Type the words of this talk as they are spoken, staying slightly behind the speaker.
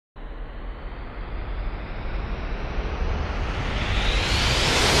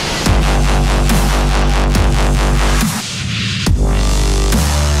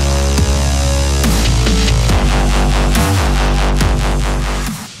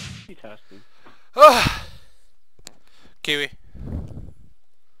asking. Kiwi.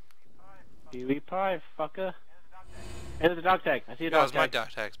 Kiwi pie, fucker. Hey, there's a dog tag. I see a That dog was my tag. dog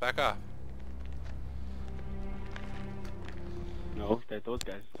tags. Back off. No, they're those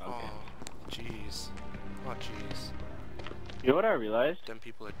guys. Okay. Oh, jeez. Oh, jeez. You know what I realized? Them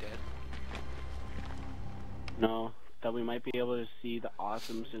people are dead. No, that we might be able to see the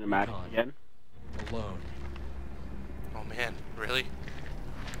awesome cinematics again. Alone. Oh man, really?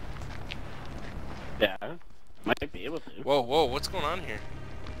 Yeah, might be able to. Whoa, whoa, what's going on here?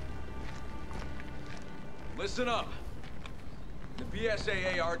 Listen up. The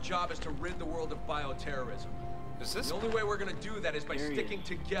BSAA, our job is to rid the world of bioterrorism. Is this The only way we're gonna do that is by sticking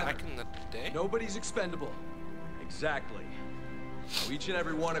together. back in the day? Nobody's expendable. Exactly. Now, each and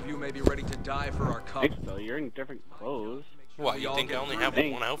every one of you may be ready to die for our I cause. think so. You're in different clothes. What, you think I only have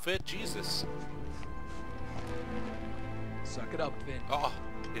Thanks. one outfit? Jesus. Suck it up, Finn. Oh,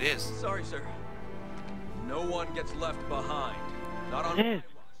 it is. Sorry, sir. No one gets left behind. Not on It is.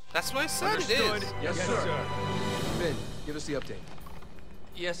 That's what I said Understood. it is. Yes, sir. Finn, give us the update.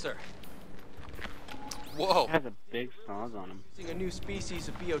 Yes, sir. Whoa. It has a big snog on him. Using a new species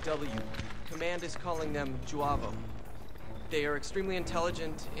of BOW. Command is calling them Juavo. They are extremely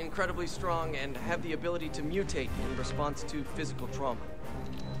intelligent, incredibly strong, and have the ability to mutate in response to physical trauma.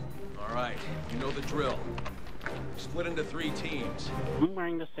 All right, you know the drill. Split into 3 teams. I'm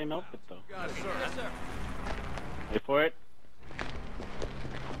wearing the same outfit though. Got it, sir. Yes, sir. Wait for it.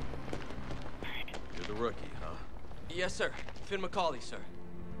 You're the rookie, huh? Yes, sir. Finn McCauley, sir.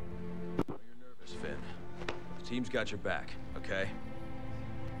 You're nervous, Finn. The team's got your back, okay?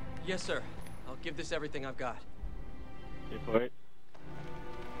 Yes, sir. I'll give this everything I've got. Wait for it.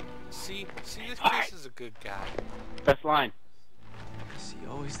 See, this Chris is a good guy. Best line. Is he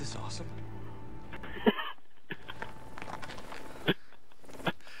always this awesome?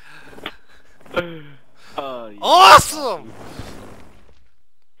 Yeah. Awesome!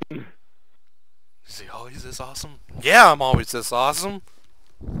 Is he always this awesome? Yeah, I'm always this awesome.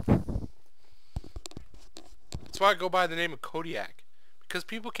 That's why I go by the name of Kodiak. Because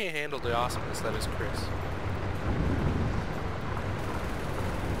people can't handle the awesomeness that is Chris.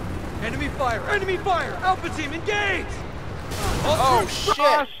 Enemy fire! Enemy fire! Alpha team, engage! Oh shit!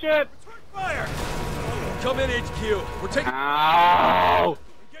 Oh shit! Fire! Come in, HQ. We're taking... Ow!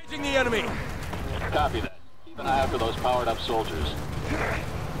 Engaging the enemy! Copy that. Keep an eye out for those powered-up soldiers.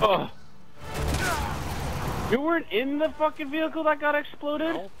 Oh. You weren't in the fucking vehicle that got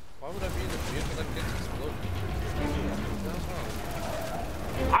exploded? No, why would I be in the vehicle that gets exploded?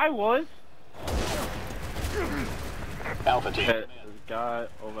 I was. Alpha team, This guy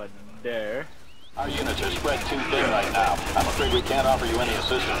over there. our units are spread too thin right now. I'm afraid we can't offer you any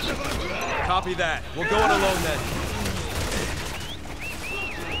assistance. Copy that. We'll go it alone then.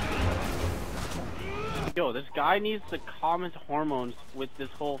 Yo, this guy needs to calm his hormones with this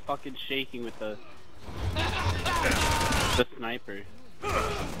whole fucking shaking with the sniper.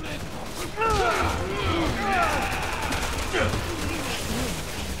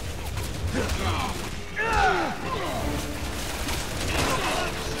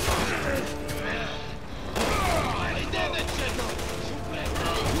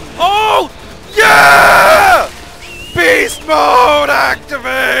 Oh! Yeah! Beast mode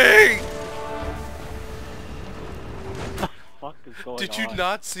activate! What the fuck is going Did on? you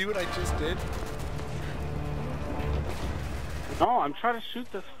not see what I just did? No, I'm trying to shoot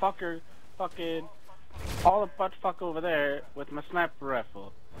this fucker fucking all the butt fuck over there with my sniper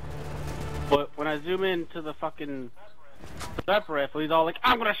rifle. But when I zoom in to the fucking sniper rifle, he's all like,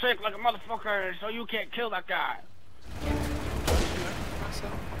 I'm gonna shake like a motherfucker so you can't kill that guy.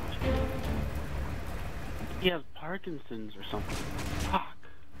 He has Parkinson's or something. Fuck.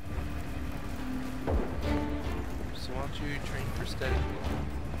 So why don't you train for steady?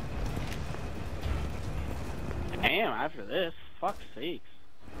 Damn, after this, fuck's sakes.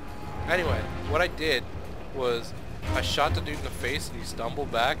 Anyway, what I did was I shot the dude in the face and he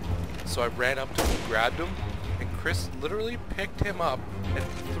stumbled back, so I ran up to him and grabbed him, and Chris literally picked him up and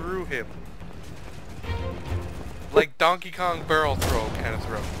threw him. Like Donkey Kong barrel throw kind of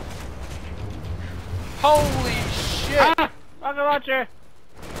throw. Holy shit! Ah! Rocket launcher!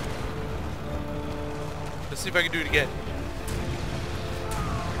 Let's see if I can do it again.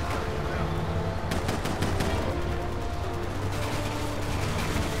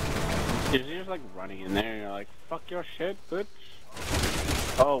 You're just like running in there and you're like, fuck your shit, bitch.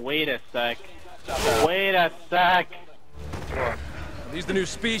 Oh, wait a sec. Wait a sec. Are these the new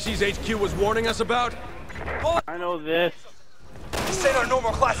species HQ was warning us about? I know this. This ain't our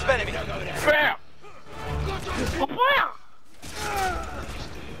normal class of enemy. Bam!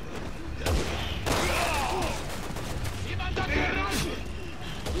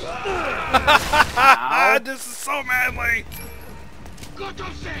 god, this is so manly!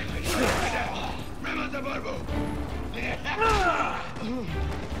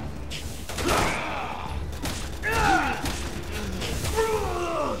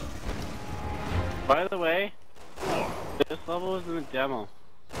 By the way, this level is in a demo.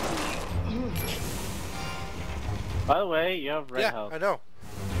 By the way, you have red health. I know.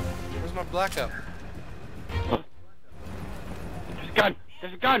 Where's my blackout? There's a gun!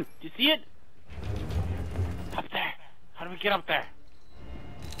 There's a gun! Do you see it? Up there! How do we get up there?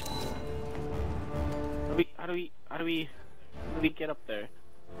 How do we get up there?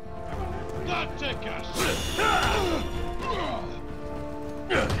 God take us!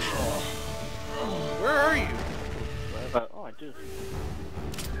 Where are you? Oh, I do.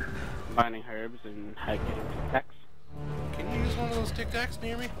 Combining herbs and hacking attacks. Can you use one of those Tic Tacs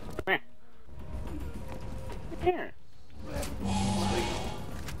near me? Come here. Here.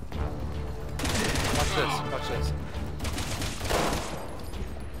 Watch this. Watch this.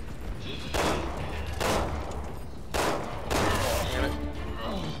 Get it?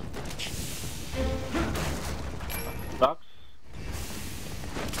 Bucks.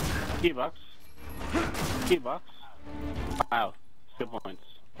 Key-bucks. Key-bucks. Wow. Skill points.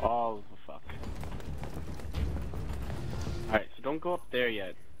 All the fuck. Alright, so don't go up there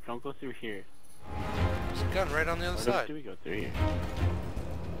yet. Don't go through here. There's a gun right on the other side. Do we go through here?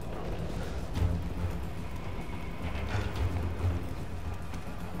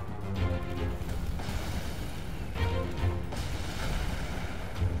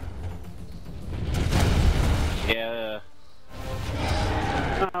 Yeah.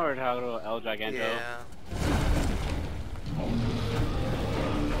 Now we're talking about El Giganto. Yeah.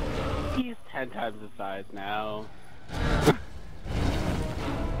 He's 10 times the size now.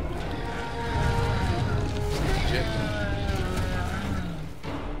 Legit.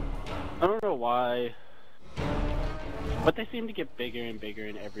 I don't know why, but they seem to get bigger and bigger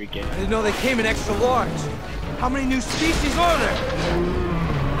in every game. I didn't know they came in extra large. How many new species are there?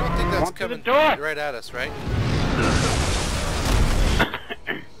 I don't think that's Walk through the coming door. right at us, right?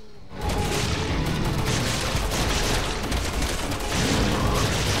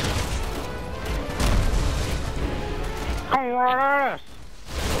 Come right at us!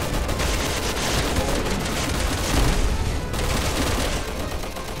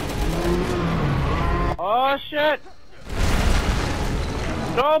 Oh shit!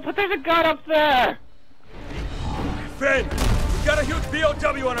 No, but there's a gun up there! Finn, we've got a huge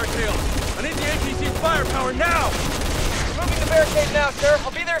BOW on our tails. I need the APC's firepower now! Removing the barricade now, sir.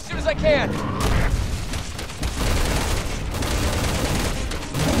 I'll be there as soon as I can.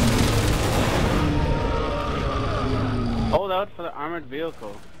 Hold out for the armored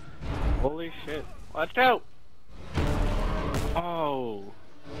vehicle. Holy shit. Watch out! Oh.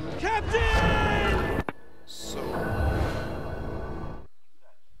 Captain! So...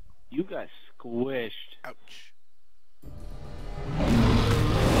 You got squished. Ouch.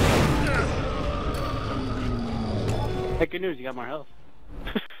 Hey, good news, you got more health.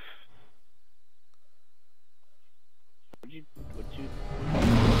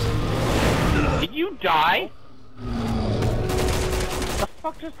 Did you die? What the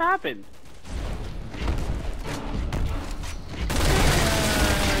fuck just happened?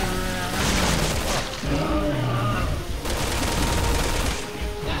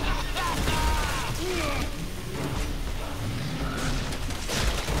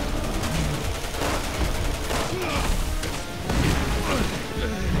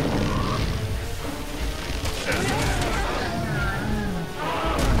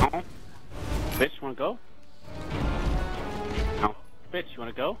 Bitch, you wanna go? No. Bitch, you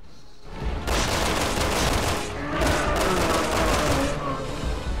wanna go?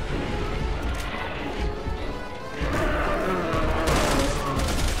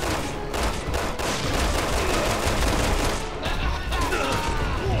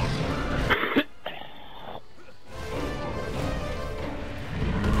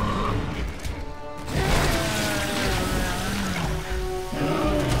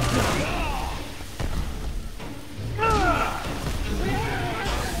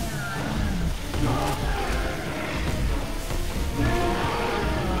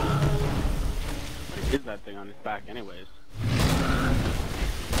 Is that thing on his back anyways?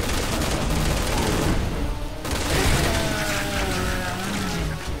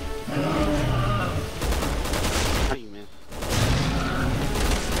 How do you miss?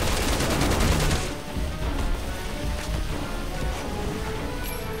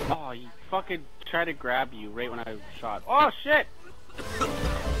 Oh, he fucking tried to grab you right when I shot. Oh shit!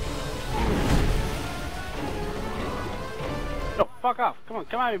 No, fuck off. Come on,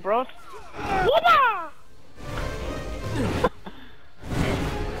 come at me, bros. Whoopah!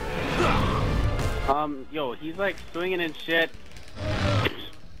 Yo, he's like swinging and shit.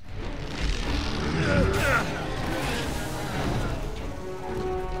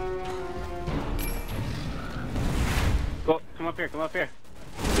 Go, come up here, come up here.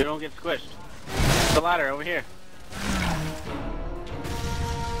 You don't get squished. The ladder over here. I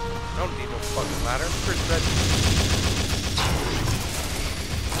don't need no fucking ladder. I'm pretty ready.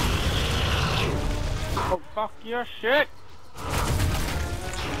 Oh, fuck your shit!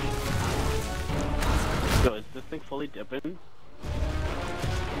 Yo, is this thing fully dipping?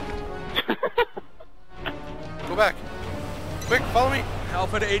 Go back. Quick, follow me.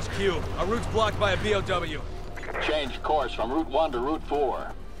 Alpha to HQ. Our route's blocked by a BOW. Change course from Route 1 to Route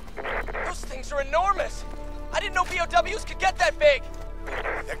 4. Those things are enormous! I didn't know BOWs could get that big!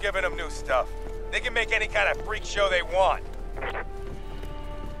 They're giving them new stuff. They can make any kind of freak show they want.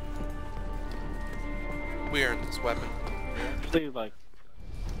 We earned this weapon. Actually, like...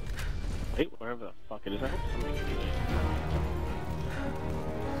 Wait, wherever the fuck it is, I hope somebody can do it.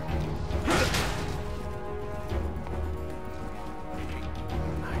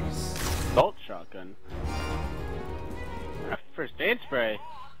 Nice. Assault shotgun. A first aid spray.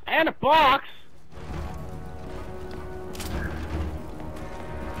 And a box!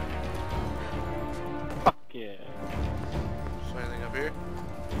 Fuck yeah. Is there anything up here?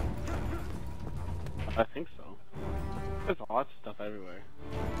 I think so. There's lots of stuff everywhere.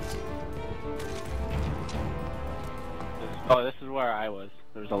 Oh, this is where I was.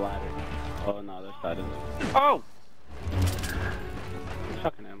 There's a ladder. Oh no, this side isn't. Oh!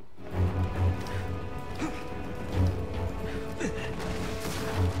 Fucking ammo.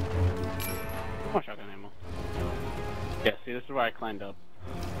 More shotgun ammo. Yeah, see, this is where I climbed up.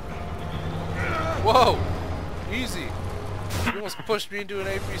 Whoa! Easy. You almost pushed me into an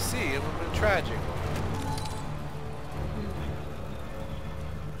APC. It would have been tragic.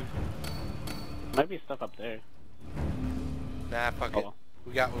 Might be stuff up there. Nah, fuck it.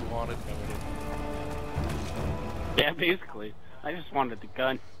 We got what we wanted. Yeah, basically. I just wanted the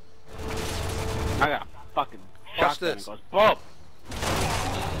gun. I got a fucking Watch shotgun this. and goes boom!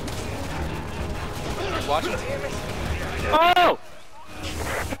 Watch it. Oh!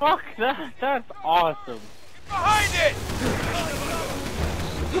 Fuck that! That's awesome! Behind it!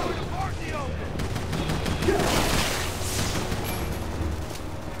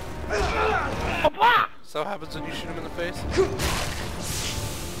 So happens when you shoot him in the face.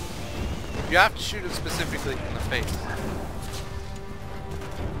 You have to shoot him specifically in the face.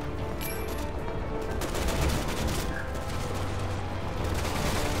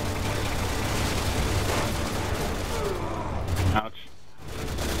 Ouch.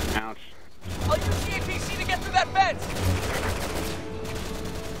 Ouch. I'll use the APC to get through that fence!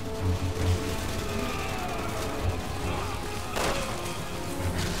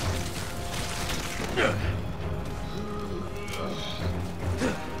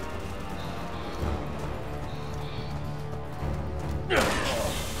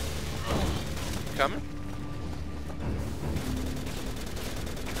 Coming?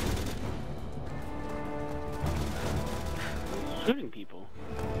 Shooting people.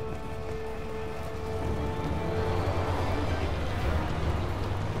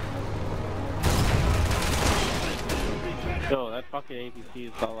 Yo, that fucking APC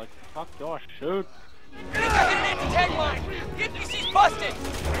is all like, fuck your shoot. I think I hit an anti-tank line! The APC's busted!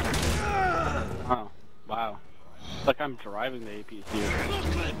 Oh, wow. It's like I'm driving the APC.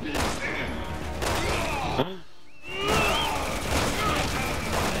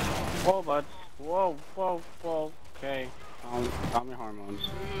 Whoa, buds. Whoa, whoa, whoa. Okay. Calm your hormones.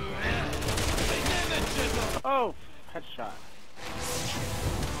 Oh, headshot.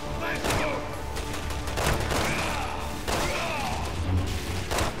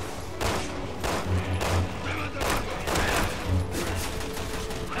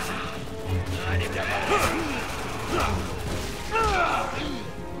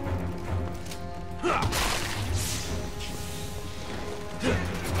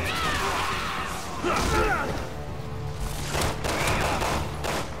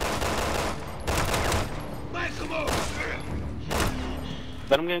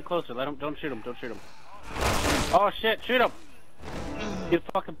 Let him get closer. Let him. Don't shoot him. Don't shoot him. Oh shit! Shoot him! He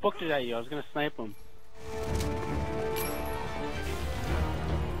fucking booked it at you. I was gonna snipe him.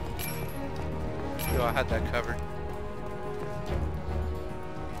 Yo, I had that covered.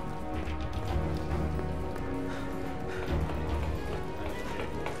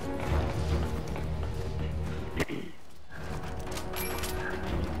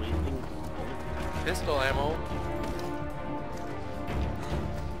 Pistol ammo.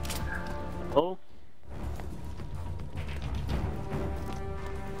 Oh.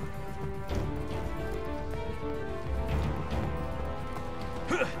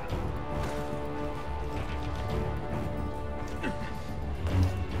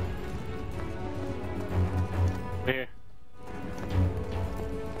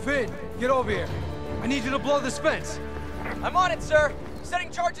 over here. I need you to blow this fence. I'm on it, sir.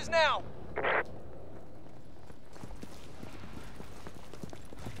 Setting charges now.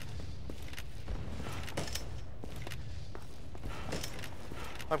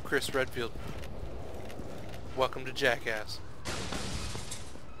 I'm Chris Redfield. Welcome to Jackass.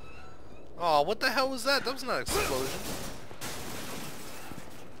 Oh, what the hell was that? That was not an explosion.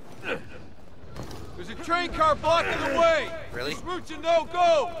 There's a train car blocking the way. Really? This route's a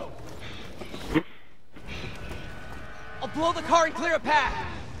no-go. I'll blow the car and clear a path.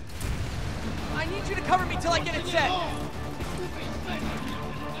 I need you to cover me till I get it set.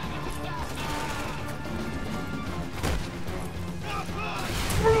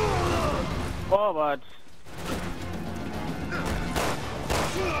 Forward.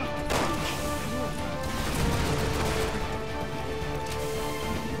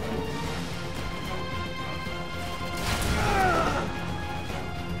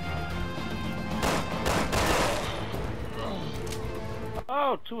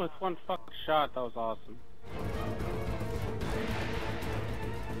 Oh, 2 with 1 fucking shot. That was awesome.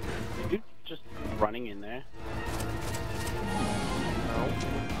 You just running in there. No.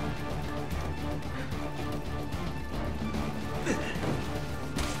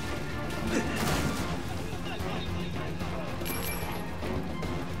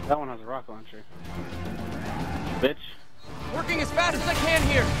 That one has a rocket launcher. Bitch. Working as fast as I can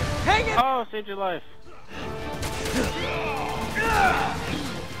here. Hang it! Oh, saved your life.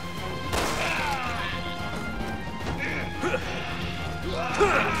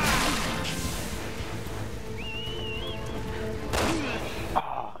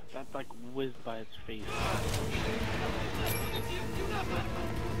 Oh, that like whizzed by its face.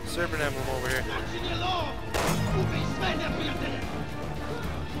 Serpent emblem over here.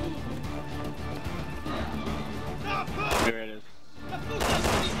 Here it is.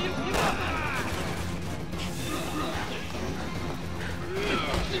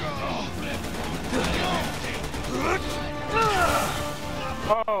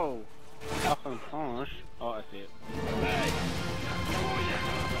 Oh! Fucking punch. Oh, I see it.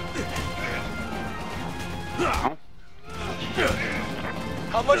 Oh.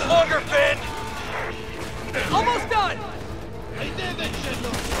 How much longer, Finn? Almost done!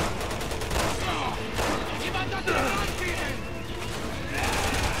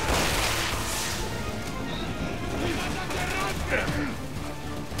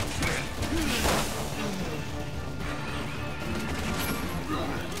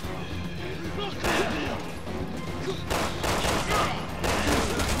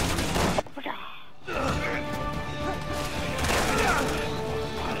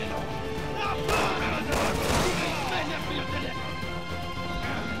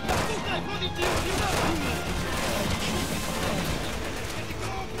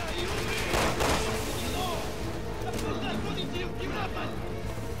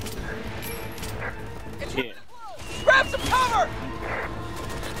 Yeah. Grab some cover!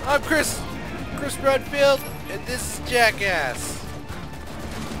 I'm Chris Redfield, and this is Jackass.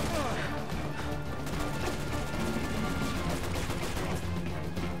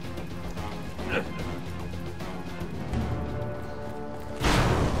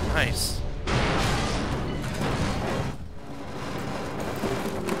 Nice.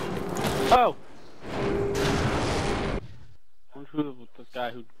 Oh! Who with this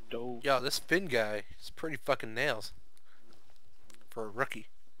guy who dove? Yo, this Finn guy is pretty fucking nails. For a rookie.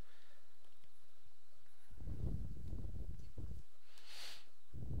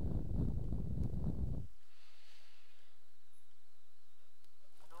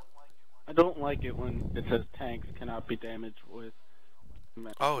 I don't like it when it says tanks cannot be damaged with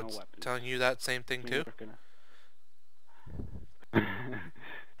Oh, no it's weapons. telling you that same thing too?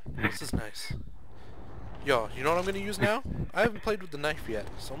 This is nice. Yo, you know what I'm gonna use now? I haven't played with the knife yet,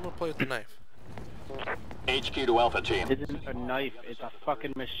 so I'm gonna play with the knife. HQ to Alpha Team. It isn't a knife, it's a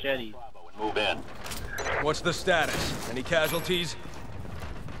fucking machete. Move in. What's the status? Any casualties?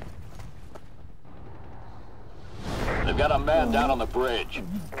 They've got a man down on the bridge.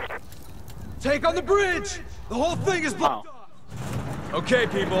 Take on the bridge! The whole thing is blocked off! Okay,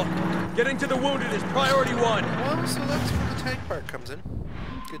 people. Getting to the wounded is priority 1. Well, so that's where the tank part comes in.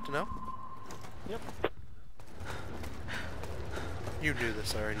 Good to know. Yep. You knew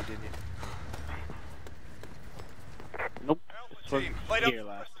this already, didn't you? Nope. This was Team, light up here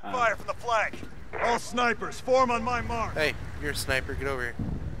last time. fire from the flank. All snipers, form on my mark. Hey, you're a sniper, get over here.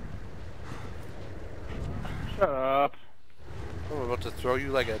 Shut up. I'm about to throw you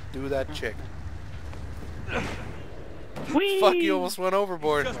like a do that chick. Whee! Fuck, you almost went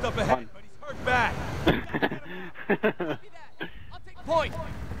overboard. Just up ahead, but he's hurt back. I'll take point.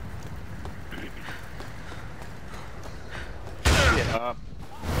 Oh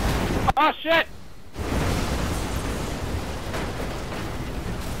shit!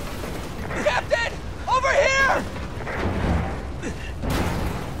 Captain! Over here!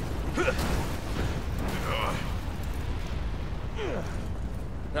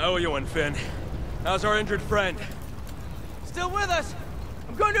 I owe you one, Finn. How's our injured friend? Still with us!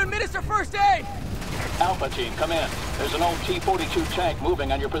 I'm going to administer first aid! Alpha team, come in. There's an old T-42 tank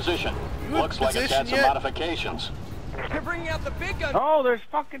moving on your position. Looks like it's had some modifications. They're bringing out the big gun! Oh, there's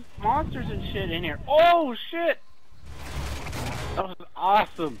fucking monsters and shit in here. Oh shit! That was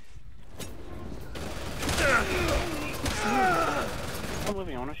awesome. I'm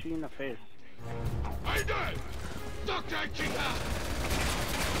moving. I want to shoot you in the face. Dr. Chica!